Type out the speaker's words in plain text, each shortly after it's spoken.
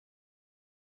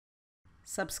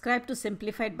Subscribe to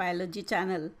Simplified Biology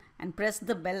channel and press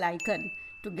the bell icon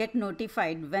to get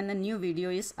notified when a new video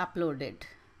is uploaded.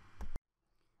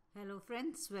 Hello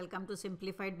friends, welcome to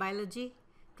Simplified Biology.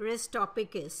 Today's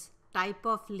topic is type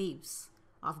of leaves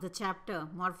of the chapter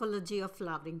Morphology of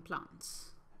Flowering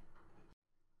Plants.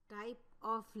 Type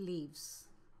of leaves.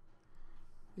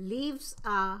 Leaves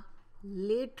are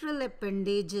lateral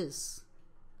appendages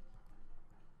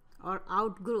or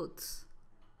outgrowths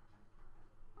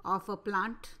of a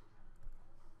plant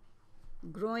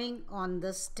growing on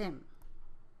the stem.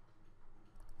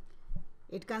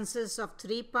 It consists of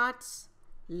three parts: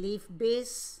 leaf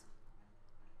base,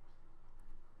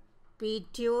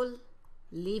 petiole,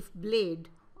 leaf blade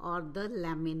or the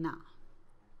lamina.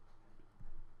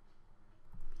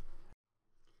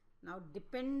 Now,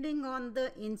 depending on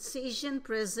the incision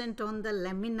present on the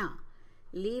lamina,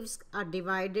 leaves are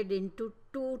divided into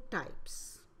two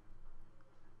types.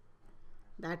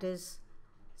 That is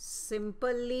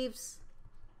simple leaves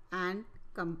and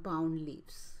compound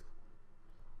leaves.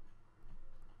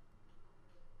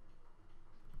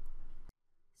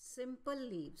 Simple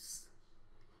leaves.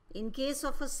 In case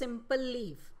of a simple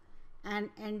leaf, an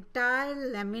entire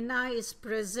lamina is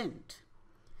present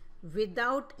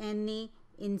without any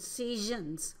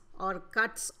incisions or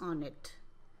cuts on it.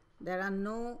 There are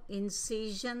no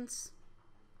incisions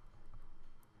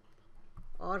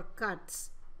or cuts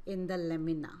in the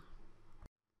lamina.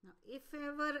 Now, if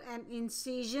ever an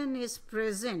incision is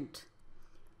present,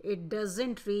 it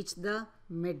doesn't reach the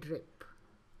midrib.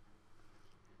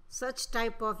 Such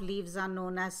type of leaves are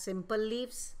known as simple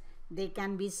leaves. They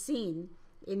can be seen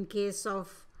in case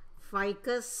of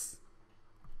ficus,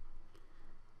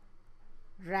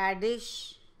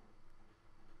 radish,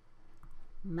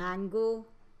 mango,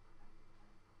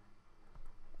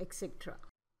 etc.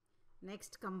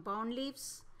 Next, compound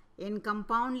leaves. In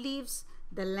compound leaves,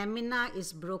 the lamina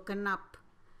is broken up.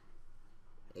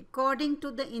 According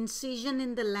to the incision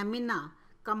in the lamina,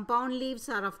 compound leaves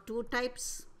are of two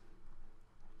types.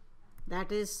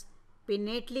 That is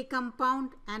pinnately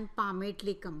compound and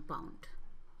palmately compound.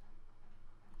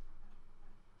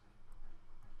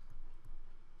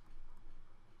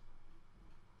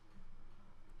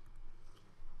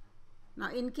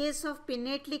 Now, in case of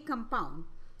pinnately compound,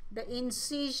 the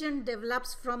incision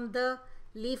develops from the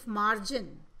leaf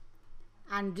margin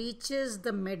and reaches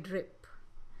the midrib.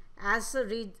 As a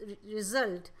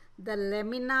result, the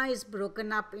lamina is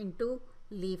broken up into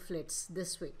leaflets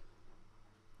this way.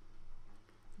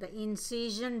 The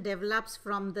incision develops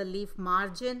from the leaf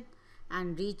margin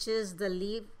and reaches the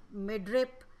leaf midrib,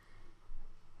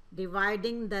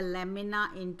 dividing the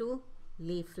lamina into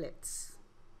leaflets.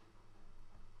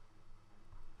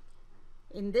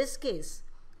 In this case,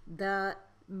 the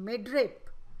midrib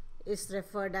is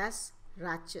referred as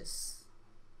rachis.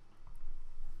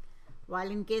 While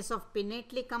in case of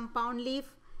pinnately compound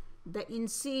leaf, the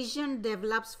incision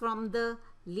develops from the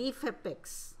leaf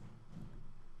apex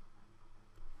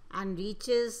and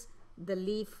reaches the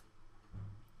leaf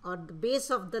or the base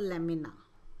of the lamina.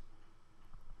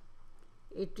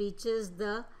 It reaches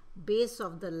the base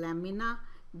of the lamina,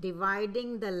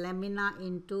 dividing the lamina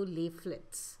into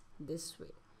leaflets this way.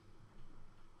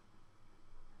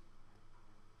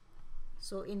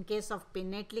 So, in case of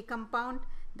pinnately compound,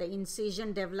 the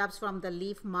incision develops from the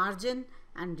leaf margin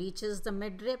and reaches the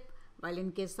midrib, while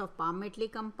in case of palmately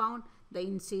compound, the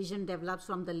incision develops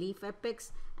from the leaf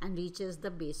apex and reaches the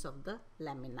base of the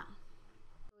lamina.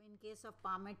 So, in case of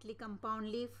palmately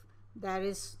compound leaf, there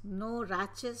is no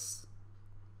rachis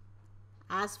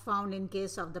as found in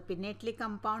case of the pinnately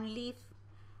compound leaf,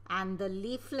 and the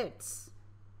leaflets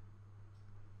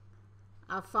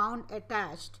are found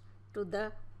attached to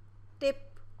the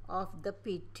tip of the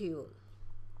petiole.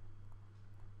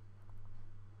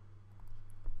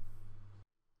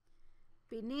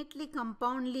 Pinnately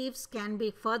compound leaves can be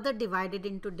further divided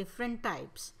into different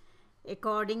types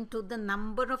according to the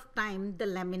number of times the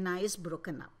lamina is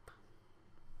broken up.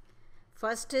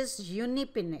 First is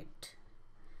unipinnate.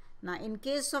 Now, in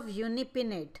case of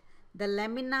unipinnate, the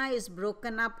lamina is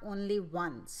broken up only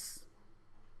once.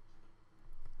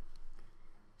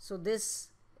 So, this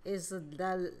is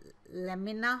the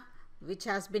lamina which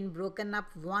has been broken up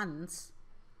once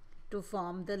to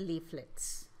form the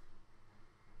leaflets.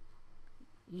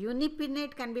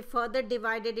 Unipinnate can be further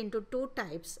divided into two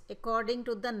types according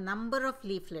to the number of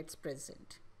leaflets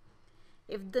present.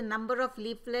 If the number of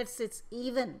leaflets is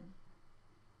even,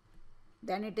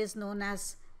 then it is known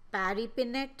as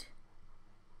peripinnate,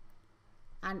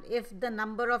 and if the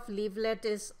number of leaflet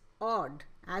is odd,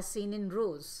 as seen in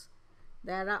rows,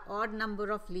 there are odd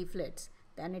number of leaflets,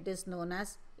 then it is known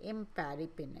as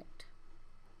imparipinnate.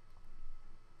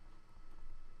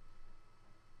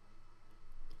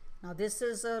 Now this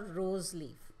is a rose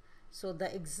leaf. So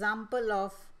the example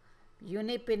of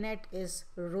unipinnate is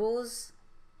rose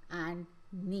and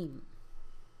neem.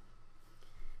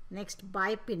 Next,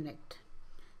 bipinnate.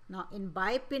 Now in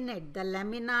bipinnate, the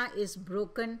lamina is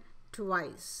broken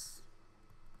twice.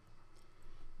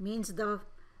 Means the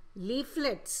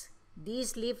leaflets,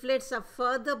 these leaflets are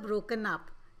further broken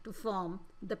up to form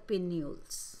the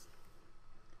pinnules.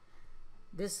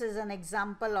 This is an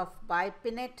example of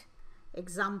bipinnate.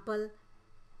 Example,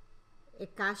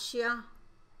 acacia,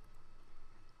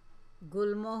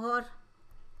 gulmohar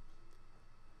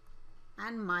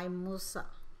and mimosa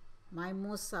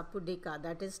pudica,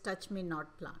 that is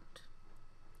touch-me-not plant.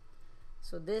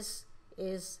 So this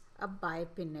is a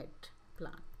bipinnate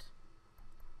plant.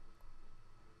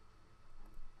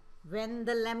 When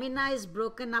the lamina is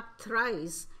broken up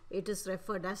thrice, it is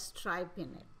referred as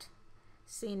tripinnate,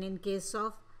 seen in case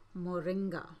of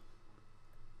moringa.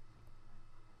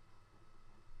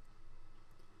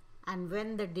 And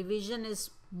when the division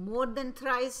is more than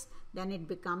thrice, then it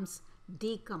becomes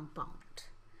decompound,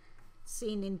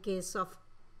 seen in case of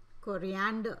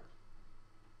coriander.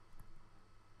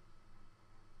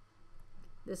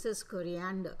 This is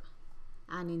coriander,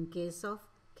 and in case of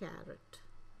carrot.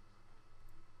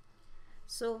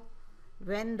 So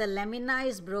when the lamina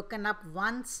is broken up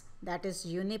once, that is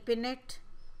unipinnate.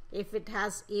 If it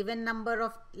has even number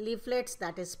of leaflets,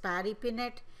 that is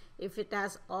paripinnate. If it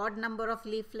has odd number of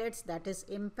leaflets, that is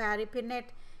imparipinnate,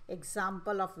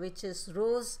 example of which is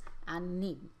rose and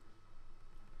neem.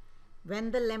 When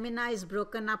the lamina is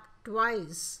broken up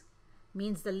twice,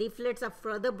 means the leaflets are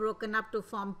further broken up to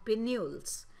form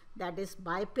pinnules, that is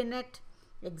bipinnate,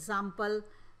 example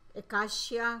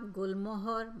acacia,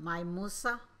 gulmohar,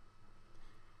 mimosa.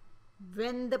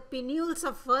 When the pinnules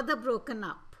are further broken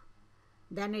up,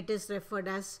 then it is referred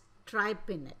as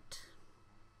tripinnate.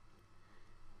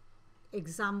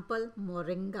 Example,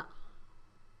 moringa.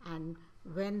 And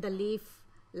when the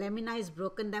lamina is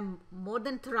broken down more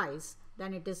than thrice,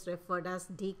 then it is referred as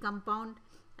decompound,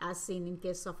 as seen in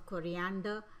case of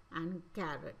coriander and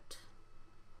carrot.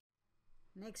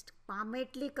 Next,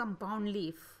 palmately compound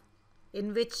leaf,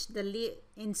 in which the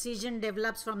incision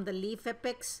develops from the leaf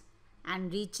apex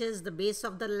and reaches the base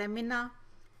of the lamina,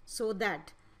 so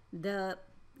that the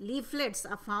leaflets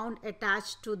are found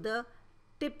attached to the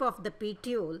tip of the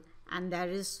petiole, and there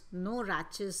is no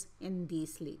rachis in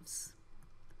these leaves.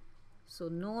 So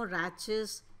no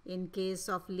rachis in case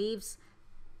of leaves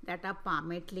that are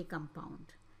palmately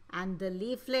compound, and the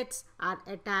leaflets are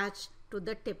attached to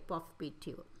the tip of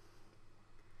petiole.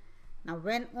 Now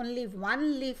when only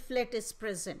one leaflet is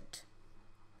present,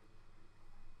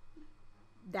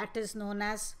 that is known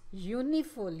as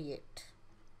unifoliate.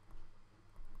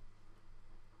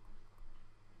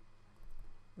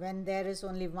 When there is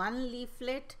only one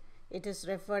leaflet, it is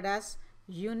referred as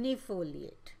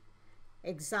unifoliate.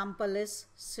 Example is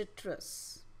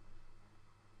citrus.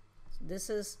 This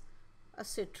is a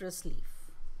citrus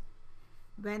leaf.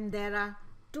 When there are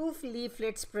two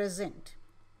leaflets present,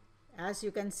 as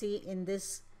you can see in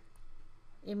this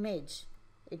image,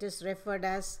 it is referred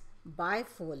as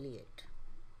bifoliate.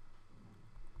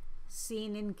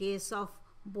 Seen in case of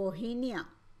Bohemia,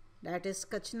 that is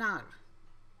Kachnar.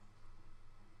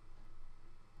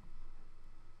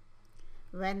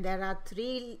 When there are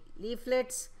three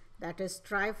leaflets, that is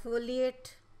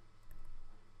trifoliate.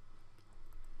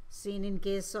 Seen in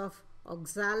case of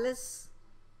oxalis.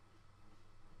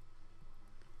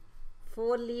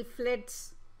 4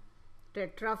 leaflets,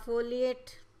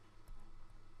 tetrafoliate.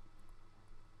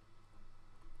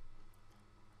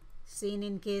 Seen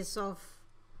in case of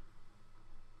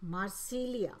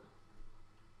Marsilia,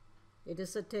 it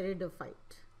is a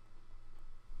pteridophyte.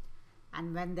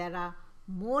 And when there are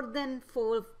more than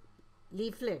 4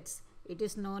 leaflets, it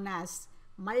is known as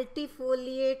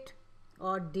multifoliate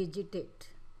or digitate.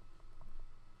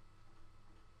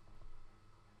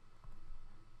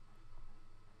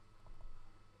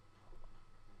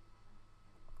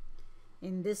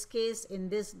 In this case, in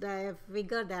this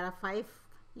figure, there are 5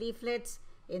 leaflets.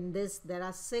 In this, there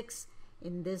are 6.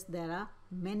 In this, there are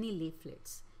many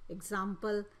leaflets.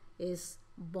 Example is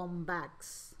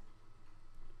bombax,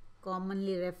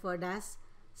 commonly referred as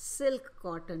silk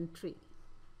cotton tree.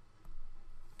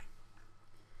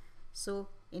 So,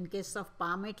 in case of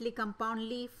palmately compound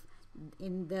leaf,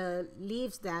 in the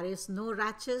leaves there is no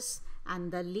rachis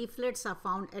and the leaflets are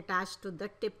found attached to the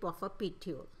tip of a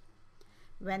petiole.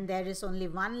 When there is only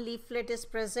one leaflet is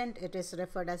present, it is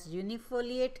referred as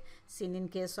unifoliate, seen in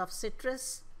case of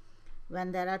citrus.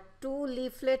 When there are 2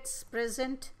 leaflets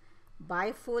present,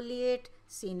 bifoliate,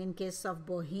 seen in case of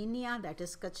Bohemia, that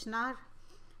is Kachnar.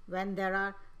 When there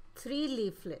are 3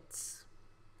 leaflets.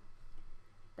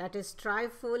 That is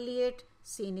trifoliate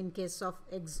seen in case of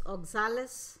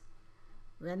oxalis.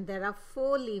 When there are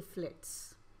 4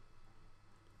 leaflets,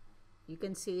 you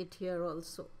can see it here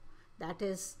also. That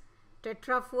is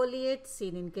tetrafoliate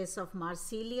seen in case of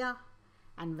Marsilia.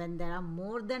 And when there are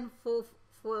more than 4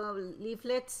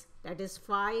 leaflets, that is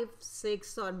 5,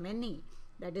 6 or many,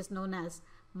 that is known as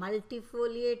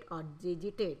multifoliate or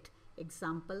digitate.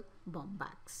 Example,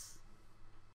 Bombax.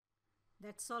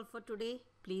 That's all for today.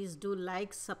 Please do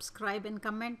like, subscribe and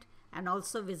comment, and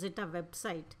also visit our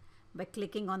website by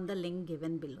clicking on the link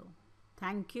given below.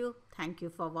 Thank you. Thank you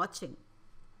for watching.